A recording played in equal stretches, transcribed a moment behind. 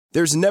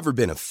There's never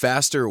been a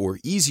faster or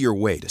easier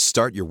way to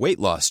start your weight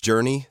loss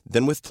journey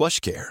than with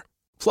PlushCare.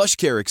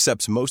 PlushCare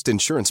accepts most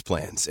insurance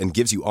plans and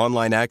gives you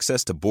online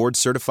access to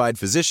board-certified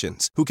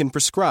physicians who can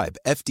prescribe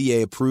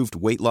FDA-approved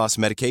weight loss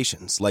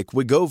medications like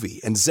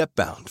Wegovy and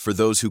Zepbound for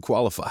those who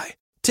qualify.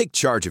 Take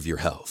charge of your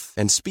health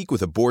and speak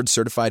with a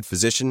board-certified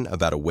physician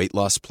about a weight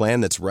loss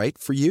plan that's right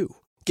for you.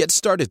 Get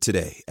started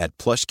today at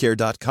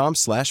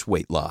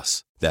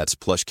plushcare.com/weight-loss. That's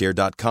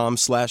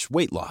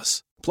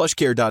plushcare.com/weight-loss.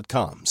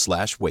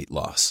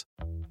 plushcare.com/weight-loss.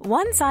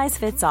 One size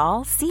fits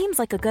all seems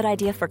like a good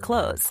idea for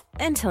clothes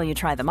until you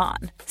try them on.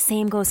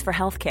 Same goes for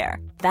healthcare.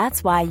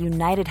 That's why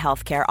United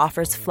Healthcare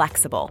offers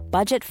flexible,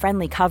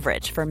 budget-friendly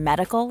coverage for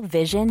medical,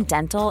 vision,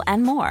 dental,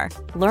 and more.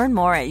 Learn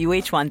more at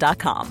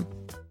uh1.com.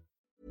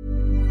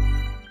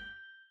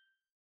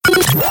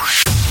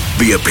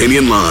 The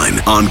Opinion Line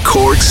on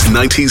Cork's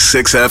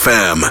 96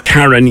 FM.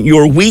 Karen,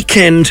 your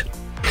weekend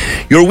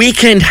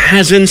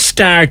hasn't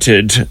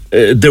started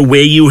the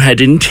way you had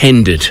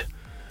intended.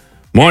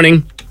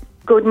 Morning.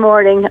 Good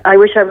morning. I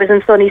wish I was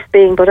in sunny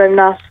Spain, but I'm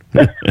not.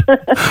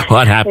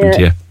 What happened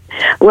to you?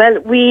 Well,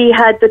 we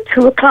had the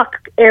 2:00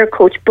 air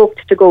coach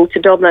booked to go to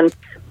Dublin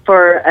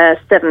for a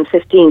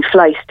 7:15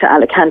 flight to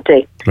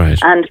Alicante.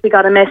 Right. And we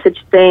got a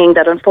message saying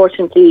that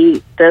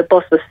unfortunately the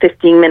bus was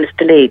 15 minutes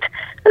delayed.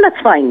 And that's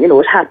fine, it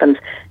happens.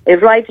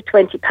 It arrived at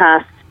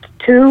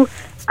 2:20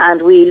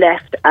 and we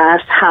left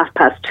at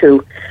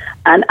 2:30.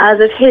 And as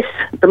it hit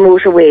the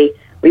motorway,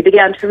 we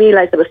began to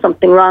realise there was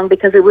something wrong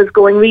because it was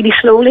going really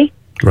slowly.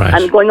 Right.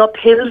 And going up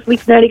hills, we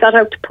nearly got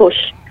out to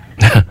push.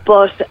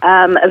 But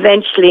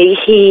eventually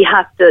he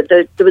had to,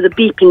 there was a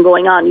beeping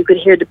going on. You could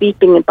hear the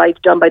beeping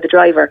done by the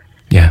driver.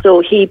 Yeah.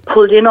 So he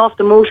pulled in off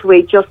the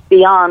motorway just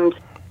beyond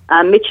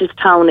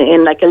Mitchellstown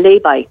in like a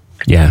lay-by.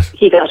 Yes.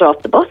 He got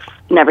off the bus,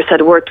 never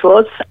said a word to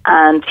us,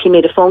 and he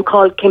made a phone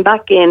call, came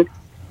back in,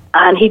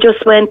 and he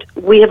just went,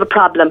 "We have a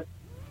problem."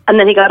 And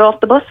then he got off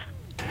the bus.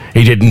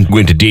 He didn't go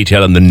into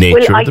detail on the nature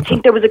of the I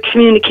think there was a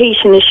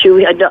communication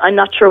issue. I'm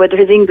not sure whether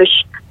his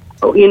English,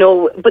 but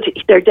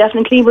there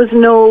definitely was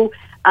no,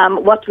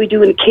 what do we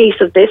do in case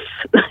of this,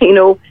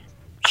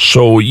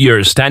 So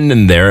you're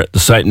standing there at the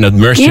site, and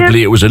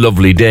mercifully it was a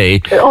lovely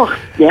day. Oh,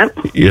 yeah.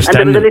 You're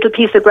standing. And there was a little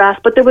piece of grass,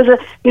 but there was an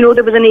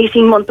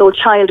 18-month-old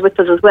child with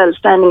us as well,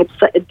 standing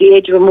at the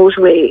edge of a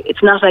motorway.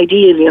 It's not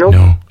ideal,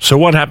 No. So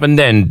what happened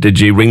then? Did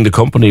you ring the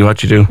company?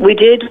 What'd you do? We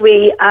did.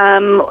 We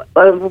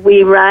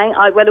rang.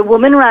 A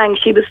woman rang.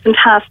 She was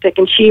fantastic,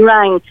 and she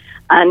rang,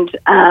 and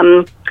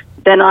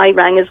then I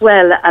rang as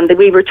well. And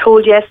we were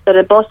told, yes, that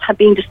a bus had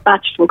been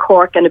dispatched from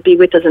Cork and it'd be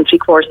with us in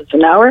 3/4 of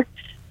an hour.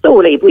 So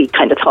we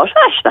kind of thought,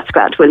 that's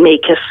grand, we'll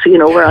make it.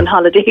 We're on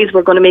holidays,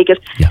 we're going to make it.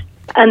 Yeah.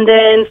 And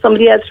then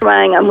somebody else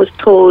rang and was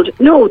told,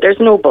 no, there's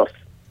no bus.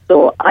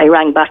 So I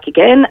rang back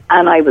again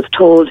and I was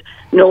told,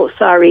 no,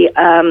 sorry,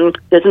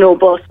 there's no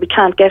bus. We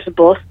can't get a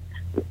bus.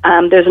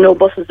 There's no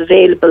buses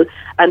available.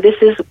 And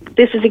this is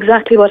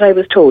exactly what I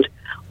was told.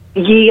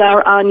 Ye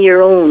are on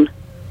your own.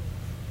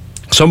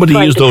 Somebody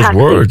used those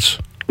words.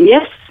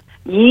 Yes,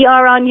 ye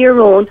are on your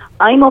own.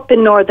 I'm up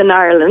in Northern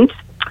Ireland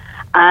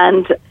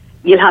and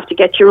you'll have to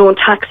get your own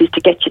taxis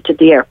to get you to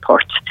the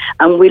airport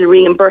and we'll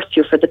reimburse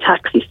you for the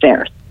taxi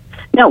fares.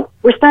 Now,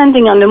 we're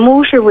standing on a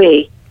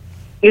motorway.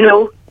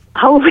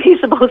 How are we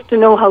supposed to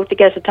know how to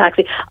get a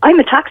taxi? I'm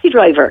a taxi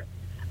driver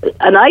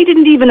and I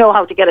didn't even know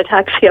how to get a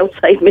taxi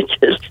outside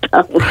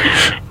Mitchellstown.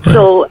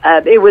 So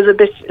it was a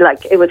bit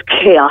it was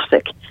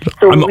chaotic.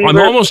 So I'm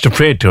almost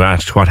afraid to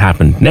ask what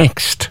happened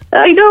next.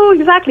 I know,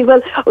 exactly.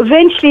 Well,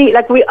 eventually,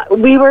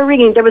 we were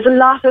ringing. There was a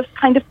lot of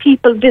kind of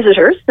people,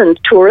 visitors and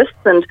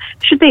tourists, and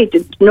they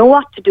didn't know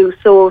what to do.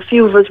 So a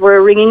few of us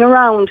were ringing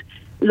around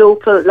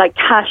local, like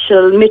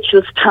Cashel,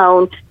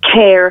 Mitchellstown,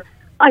 Care.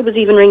 I was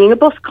even ringing a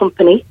bus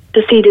company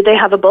to see did they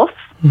have a bus,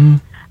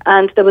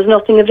 and there was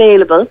nothing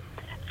available.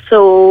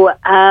 So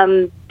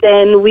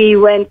then we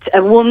went.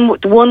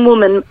 One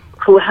woman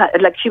who had,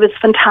 she was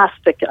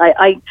fantastic.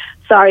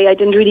 Sorry, I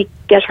didn't really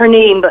get her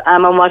name, but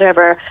and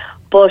whatever.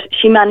 But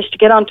she managed to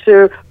get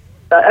onto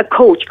a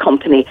coach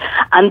company,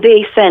 and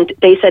they said,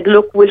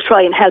 "Look, we'll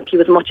try and help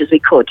you as much as we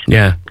could."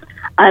 Yeah.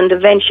 And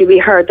eventually, we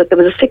heard that there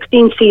was a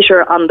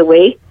 16-seater on the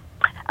way,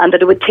 and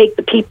that it would take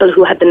the people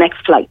who had the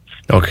next flights.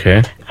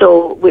 Okay.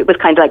 So it was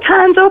kind of like,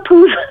 hands up,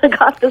 who's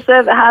got the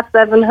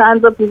 7:30?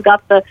 Hands up, who's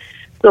got the?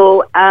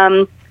 So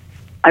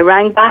I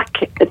rang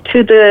back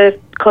to the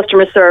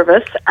customer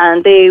service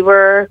and they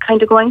were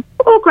kind of going,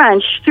 "Oh,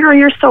 grand, sure,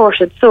 you're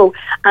sorted." So,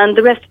 and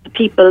the rest of the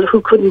people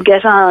who couldn't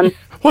get on,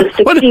 what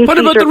about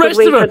the rest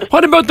of them?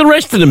 What about the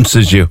rest of them,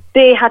 says you?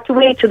 They had to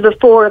wait till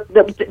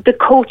the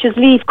coaches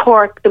leave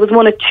Cork. There was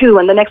one at 2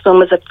 and the next one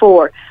was at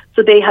 4.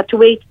 So they had to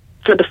wait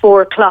for the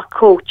 4 o'clock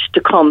coach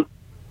to come.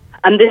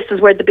 And this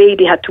is where the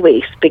baby had to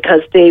wait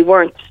because they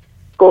weren't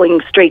going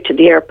straight to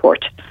the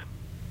airport.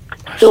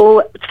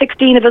 So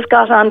 16 of us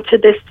got onto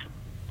this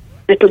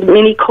little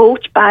mini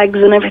coach, bags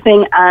and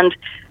everything, and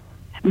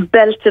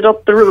belted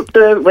up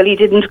well, he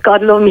didn't,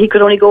 God love him, he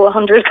could only go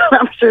 100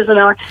 kilometres an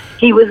hour.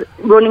 He was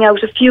running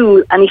out of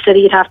fuel and he said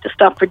he'd have to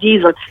stop for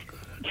diesel.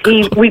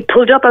 We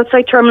pulled up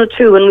outside Terminal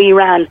 2 and we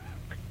ran.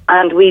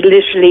 And we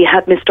literally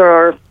had missed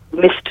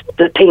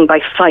the thing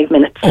by 5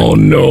 minutes. Oh,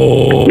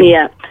 no.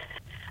 Yeah.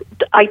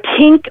 I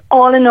think,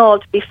 all in all,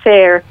 to be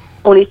fair,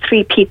 only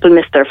 3 people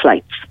missed their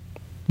flights.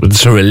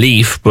 It's a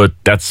relief, but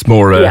that's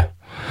more...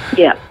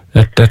 Yeah.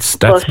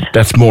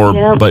 That's more,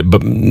 yeah. but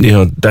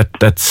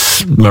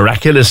that's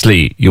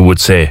miraculously, you would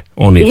say,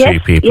 only 3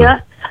 people.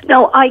 Yeah.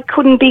 No, I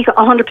couldn't be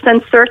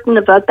 100% certain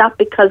about that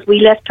because we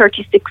left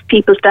 36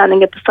 people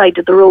standing at the side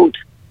of the road.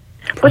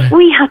 But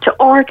we had to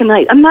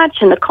organise.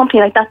 Imagine a company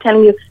like that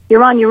telling you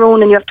you're on your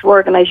own and you have to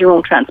organise your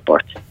own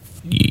transport.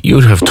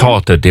 You'd have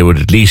thought that they would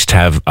at least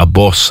have a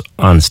bus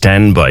on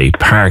standby,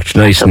 parked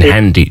nice and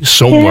handy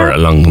somewhere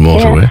along the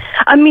motorway.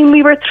 Yeah. I mean,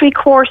 we were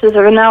 3/4 of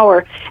an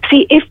hour.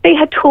 See, if they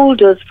had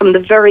told us from the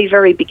very,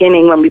 very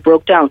beginning when we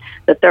broke down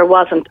that there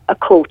wasn't a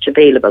coach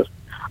available,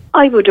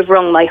 I would have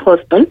rung my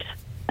husband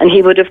and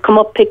he would have come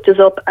up, picked us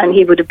up, and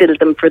he would have billed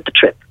them for the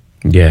trip.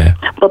 Yeah.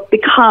 But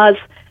because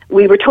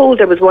we were told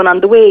there was one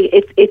on the way,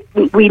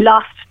 we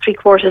lost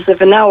 3/4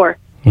 of an hour.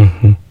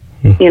 Mm-hmm.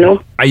 You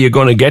know. Are you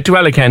going to get to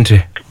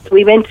Alicante?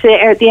 We went to the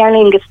Aer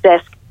Lingus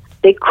desk.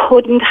 They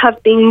couldn't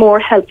have been more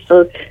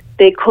helpful.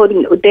 They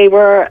couldn't.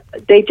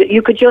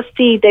 You could just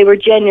see they were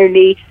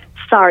genuinely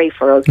sorry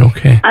for us.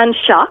 Okay. And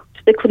shocked.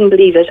 They couldn't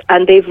believe it,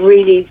 and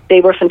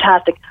they were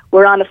fantastic.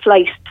 We're on a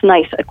flight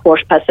tonight at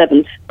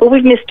 7:15, but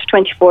we've missed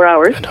 24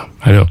 hours.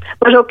 I know.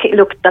 But okay,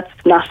 look, that's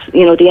not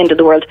the end of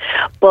the world.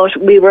 But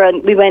we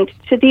went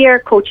to the air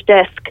coach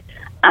desk,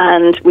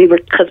 and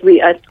because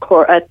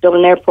at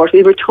Dublin Airport,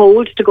 we were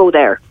told to go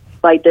there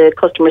by the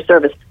customer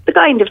service. The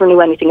guy never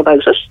knew anything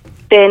about it.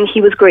 Then he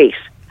was great.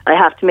 I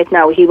have to admit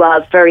now, he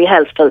was very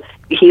helpful.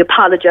 He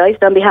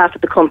apologised on behalf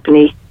of the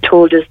company,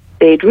 told us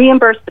they'd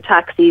reimburse the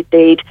taxi,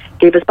 they'd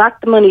give us back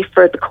the money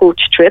for the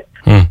coach trip,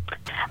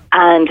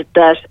 and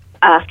that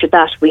after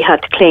that we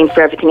had to claim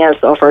for everything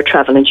else off our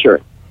travel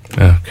insurance.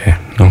 Okay.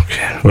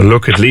 Well,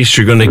 look, at least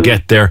you're going to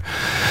get there,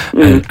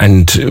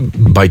 and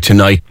by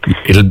tonight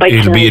it'll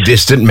be a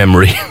distant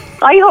memory.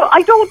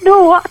 I don't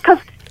know, because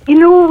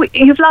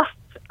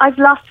I've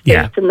lost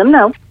faith in them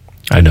now.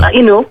 I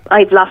know.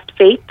 I've lost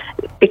faith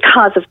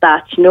because of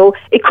that.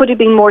 It could have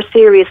been more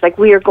serious. Like,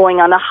 we are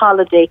going on a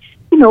holiday.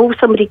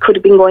 Somebody could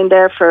have been going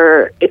there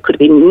it could have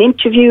been an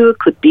interview. It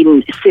could have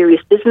been a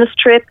serious business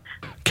trip.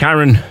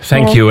 Karen,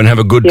 thank you, and have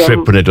a good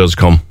trip when it does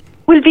come.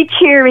 We'll be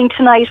cheering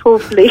tonight,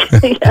 hopefully.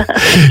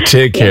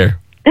 Take care.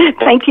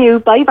 Thank you.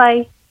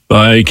 Bye-bye.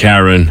 Bye,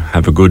 Karen.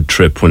 Have a good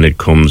trip when it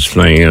comes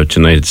flying out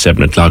tonight at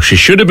 7 o'clock. She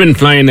should have been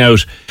flying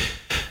out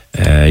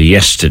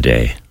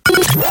yesterday.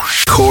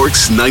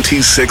 Cork's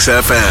 96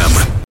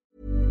 FM.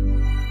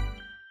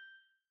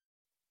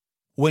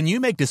 When you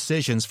make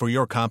decisions for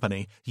your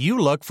company, you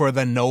look for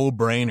the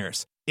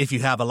no-brainers. If you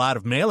have a lot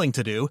of mailing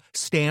to do,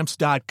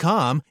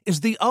 Stamps.com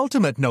is the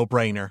ultimate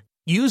no-brainer.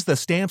 Use the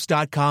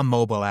Stamps.com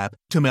mobile app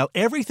to mail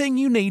everything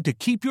you need to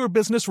keep your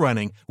business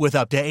running with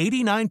up to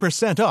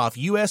 89% off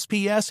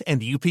USPS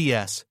and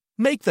UPS.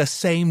 Make the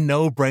same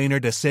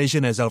no-brainer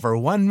decision as over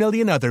 1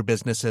 million other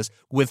businesses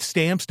with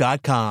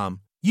Stamps.com.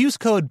 Use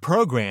code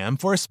PROGRAM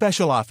for a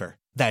special offer.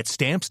 That's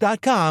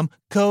Stamps.com,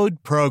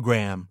 code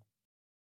PROGRAM.